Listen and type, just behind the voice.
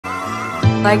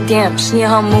Like damn, she in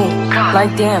her mood.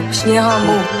 Like damn, she in her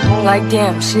mood. Like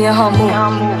damn, she in her mood.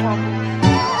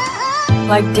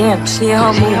 Like damn, she in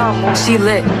her mood. She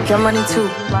lit, get money too.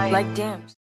 Like damn.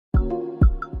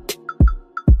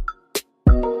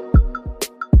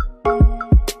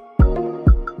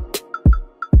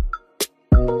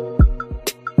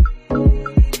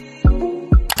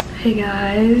 Hey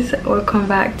guys, welcome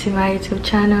back to my YouTube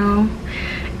channel.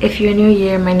 If you're new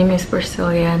here, my name is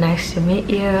Priscillia. Nice to meet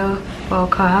you.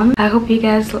 Welcome. I hope you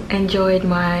guys enjoyed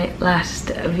my last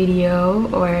video,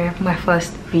 or my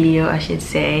first video I should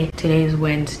say. Today is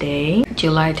Wednesday,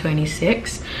 July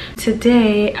 26th.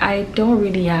 Today I don't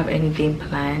really have anything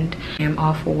planned. I'm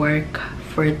off work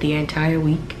for the entire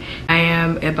week. I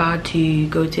am about to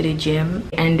go to the gym,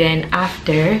 and then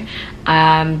after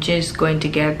I'm just going to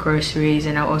get groceries,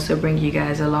 and I'll also bring you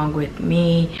guys along with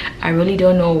me. I really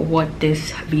don't know what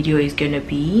this video is gonna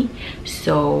be,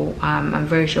 so I'm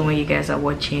very sure when you guys are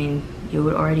watching you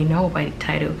would already know by the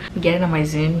title. I'm getting on my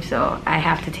Zoom, so I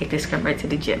have to take this camera to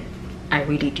the gym. I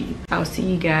really do. I'll see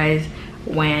you guys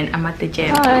when I'm at the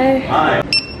gym. Hi. Hi.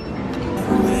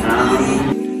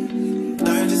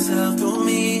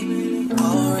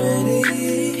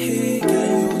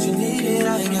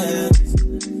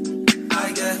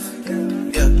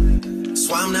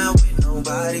 I'm not with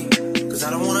nobody, cause I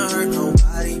don't wanna hurt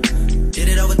nobody. Did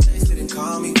it over text, didn't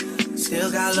call me.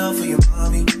 Still got love for your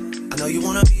mommy. I know you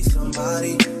wanna be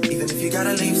somebody, even if you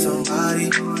gotta leave somebody.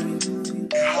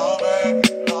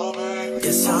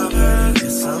 Yes, I'm hurt,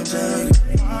 yes, I'm dead.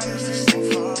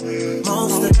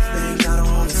 Most of the things I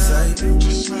don't wanna say.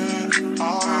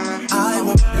 I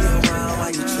won't be around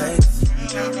while you chase.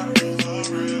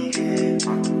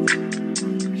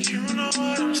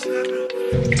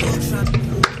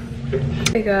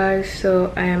 Hey guys,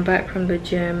 so I am back from the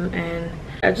gym and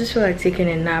I just feel like taking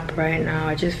a nap right now.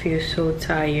 I just feel so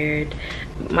tired.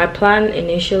 My plan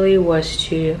initially was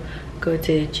to go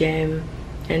to the gym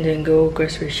and then go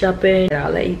grocery shopping.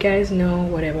 I'll let you guys know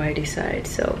whatever I decide.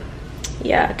 So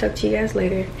yeah, I'll talk to you guys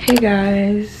later. Hey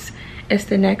guys, it's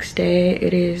the next day.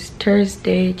 It is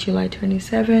Thursday, July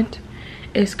 27th.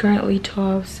 It's currently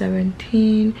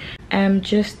 12:17. I'm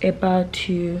just about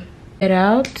to head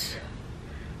out,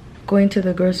 going to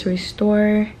the grocery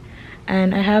store,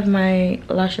 and I have my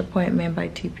lash appointment by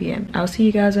 2 p.m. I'll see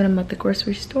you guys when I'm at the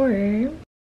grocery store.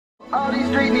 All these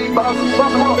street need bosses,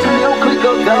 bump them up, turn your click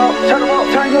up, dog. Turn them up,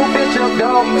 turn your bitch up,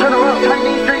 dog. Turn them up, turn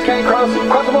these streets can't cross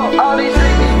them up. All these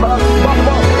street need bosses, bump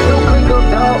them up, turn your click up,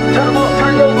 dog. Turn them up,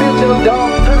 turn your bitch up, dog.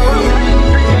 Turn them up, turn these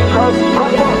streets can't cross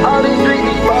them up. All these street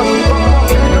need bosses, bump them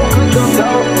up, turn your click up,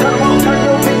 dog. Turn them up, turn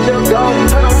your bitch up, dog. Turn them up, turn your click up, dog.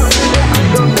 Turn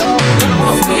them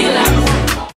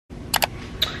up.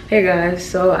 Hey guys,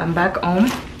 so I'm back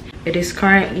home. It is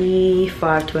currently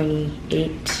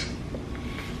 5:28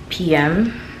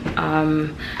 p.m.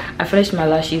 I finished my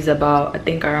lashes about, I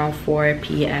think, around 4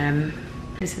 p.m.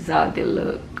 This is how they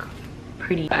look.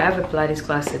 Pretty. I have a Pilates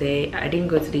class today. I didn't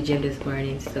go to the gym this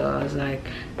morning, so I was like,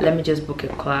 let me just book a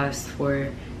class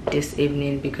for this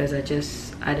evening because I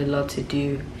just had a lot to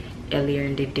do earlier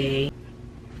in the day.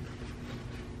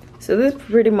 So this is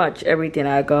pretty much everything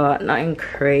I got. Nothing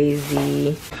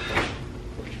crazy.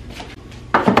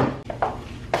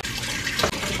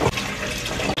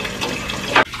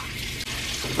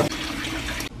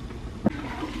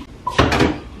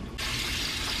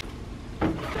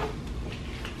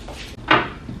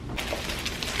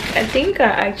 I think I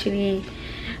actually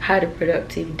had a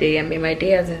productive day. I mean, my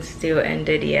day hasn't still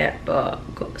ended yet, but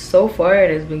so far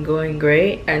it has been going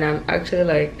great, and I'm actually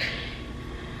like,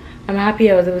 I'm happy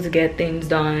I was able to get things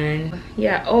done.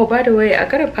 Yeah. Oh, by the way, I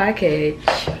got a package.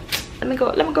 Let me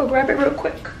go grab it real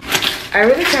quick. I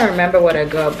really can't remember what I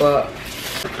got, but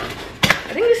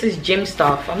I think this is gym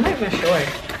stuff. I'm not even sure.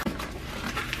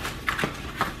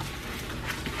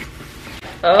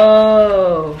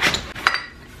 Oh,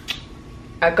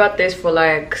 I got this for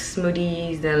like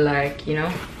smoothies and like, you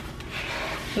know,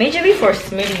 majorly for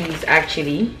smoothies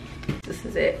actually. This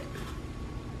is it.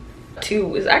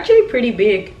 Two. It's actually pretty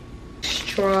big.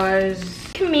 Straws.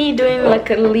 Look at me doing like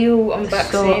a little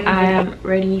unboxing. So I am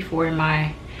ready for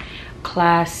my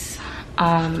class.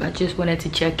 I just wanted to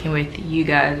check in with you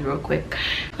guys real quick.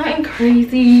 Nothing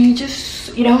crazy,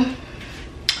 just, you know,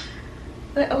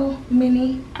 little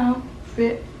mini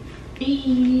outfit.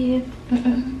 I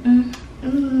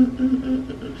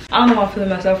don't know how I'm feeling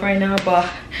myself right now, but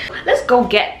let's go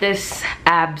get this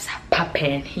abs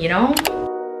popping, you know.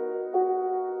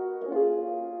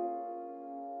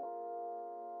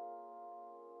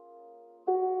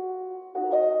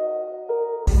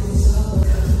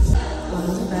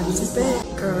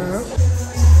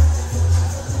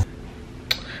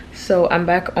 So I'm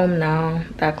back home now.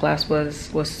 That class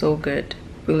was so good,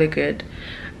 really good.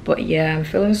 But yeah, I'm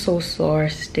feeling so sore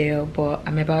still, but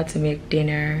I'm about to make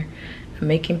dinner. I'm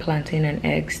making plantain and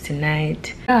eggs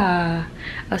tonight. I'll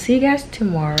see you guys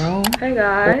tomorrow. Hi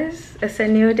guys, it's a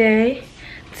new day.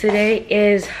 Today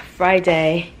is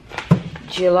Friday,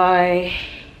 July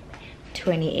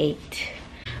 28th.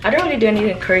 I don't really do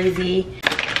anything crazy.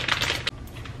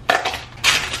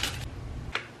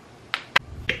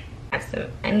 Some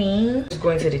honey. Just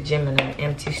going to the gym and an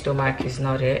empty stomach is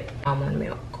not it. Almond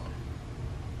milk.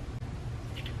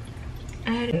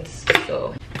 And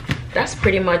so that's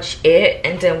pretty much it.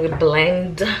 And then we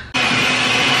blend.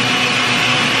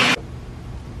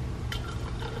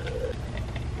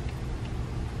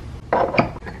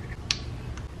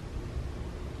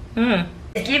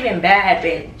 It's giving bad,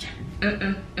 bitch.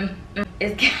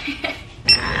 It's giving.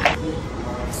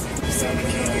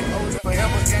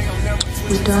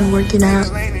 We're done working out.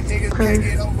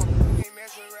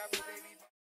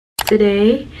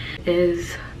 Today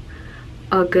is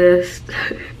August.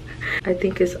 I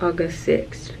think it's August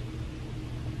 6th.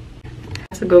 I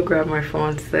have to go grab my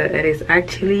phone, so it is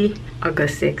actually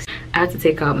August 6th. I had to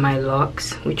take out my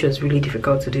locks, which was really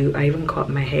difficult to do. I even cut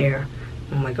my hair.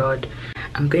 Oh my god.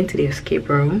 I'm going to the escape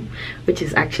room, which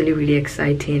is actually really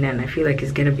exciting, and I feel like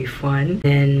it's gonna be fun.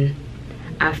 Then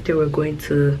after, we're going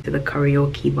to the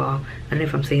karaoke bar. I don't know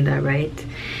if I'm saying that right.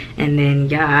 And then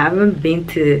yeah, I haven't been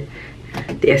to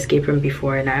the escape room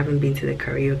before, and I haven't been to the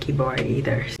karaoke bar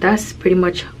either. So that's pretty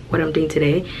much what I'm doing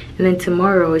today. And then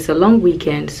tomorrow is a long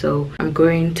weekend, so I'm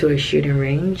going to a shooting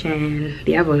range, and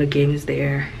they have other games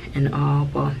there and all.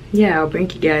 But yeah, I'll bring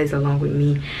you guys along with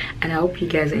me, and I hope you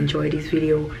guys enjoy this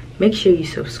video. Make sure you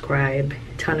subscribe,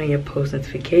 turn on your post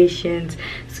notifications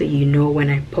so you know when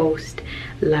I post.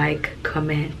 Like,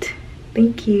 comment,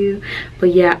 thank you.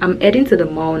 But yeah, I'm heading to the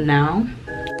mall now.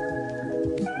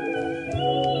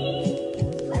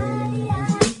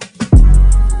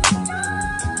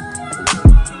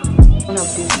 One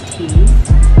of these tees,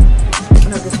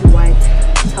 one of this white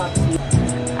top tee.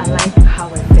 I like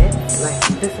how it fits. Like,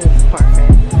 this is perfect.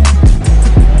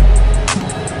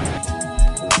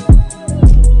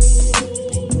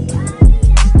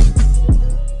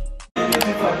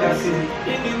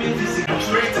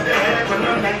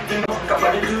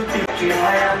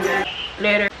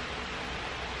 Later.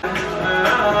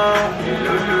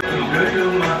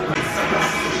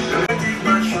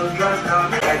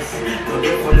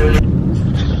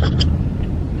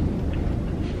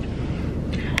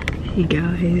 Hey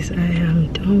guys, I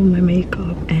am done with my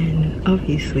makeup, and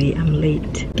obviously I'm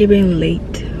late. Giving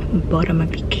late, but I'm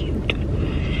gonna be cute.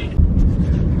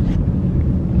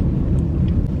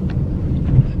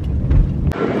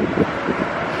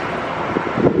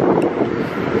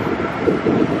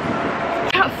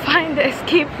 The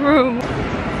escape room.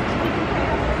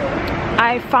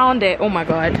 I found it. Oh my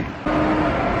god.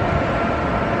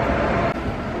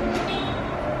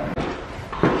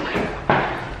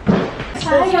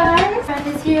 Hi guys, friend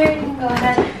is here. You can go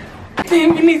ahead.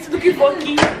 10 minutes looking for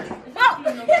key.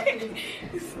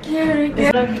 Scary.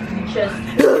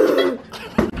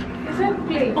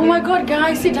 Oh my god,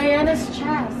 guys, see Diana's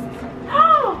chest.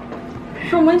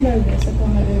 From when?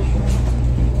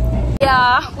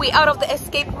 Yeah, we out of the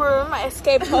escape room. I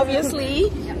escaped, obviously.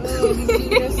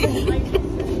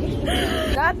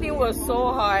 That thing was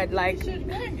so hard. Like,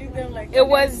 it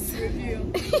was.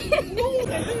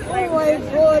 Oh my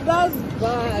god, that's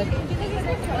bad.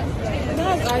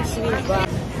 That's actually bad.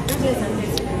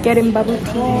 Getting bubble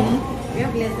tea.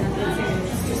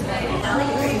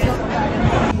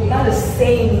 That is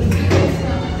same.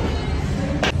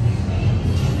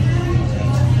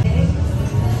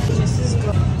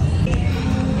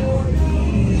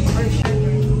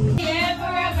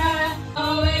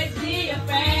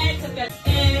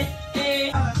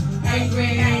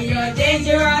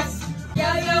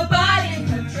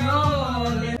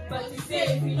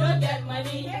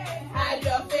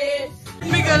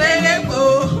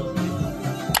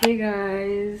 Hey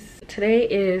guys, today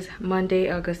is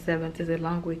Monday, August 7th. It's a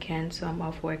long weekend, so I'm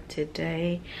off work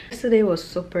today. Yesterday was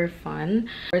super fun.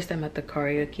 First time at the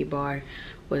karaoke bar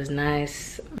was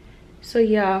nice. So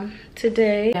yeah,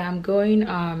 today I'm going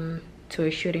to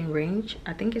a shooting range.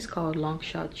 I think it's called Long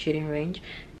Shot Shooting Range.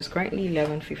 It's currently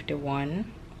 11:51,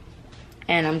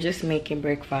 and I'm just making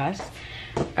breakfast.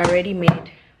 I already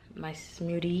made my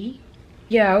smoothie.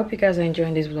 Yeah, I hope you guys are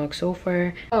enjoying this vlog so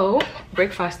far. Oh,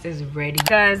 breakfast is ready.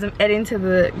 Guys, I'm heading to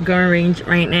the gun range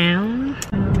right now.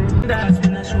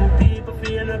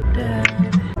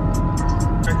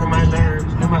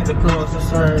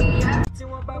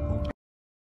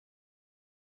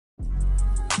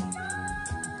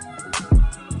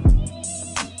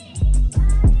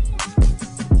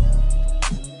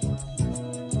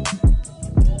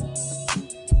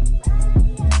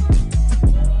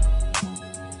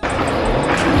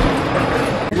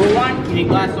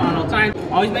 all times.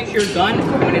 Always make sure your gun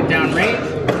is pointed down range.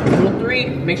 Rule 3,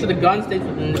 make sure the gun stays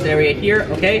within this area here,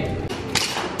 okay?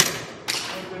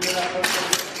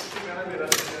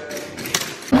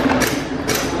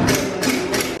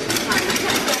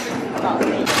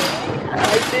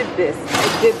 I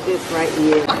did this right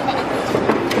here.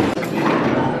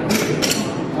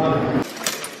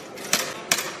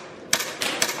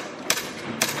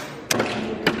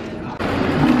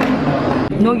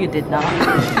 No, you did not.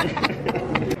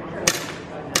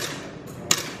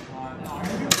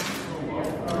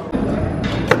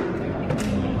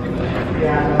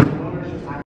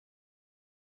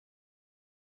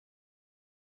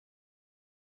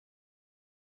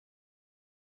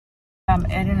 I'm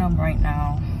editing them right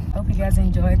now. Hope you guys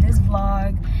enjoyed this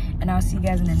vlog, and I'll see you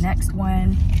guys in the next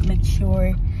one. Make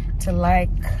sure to like,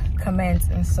 comment,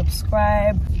 and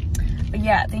subscribe. But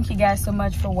yeah, thank you guys so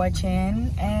much for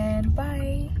watching, and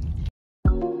bye.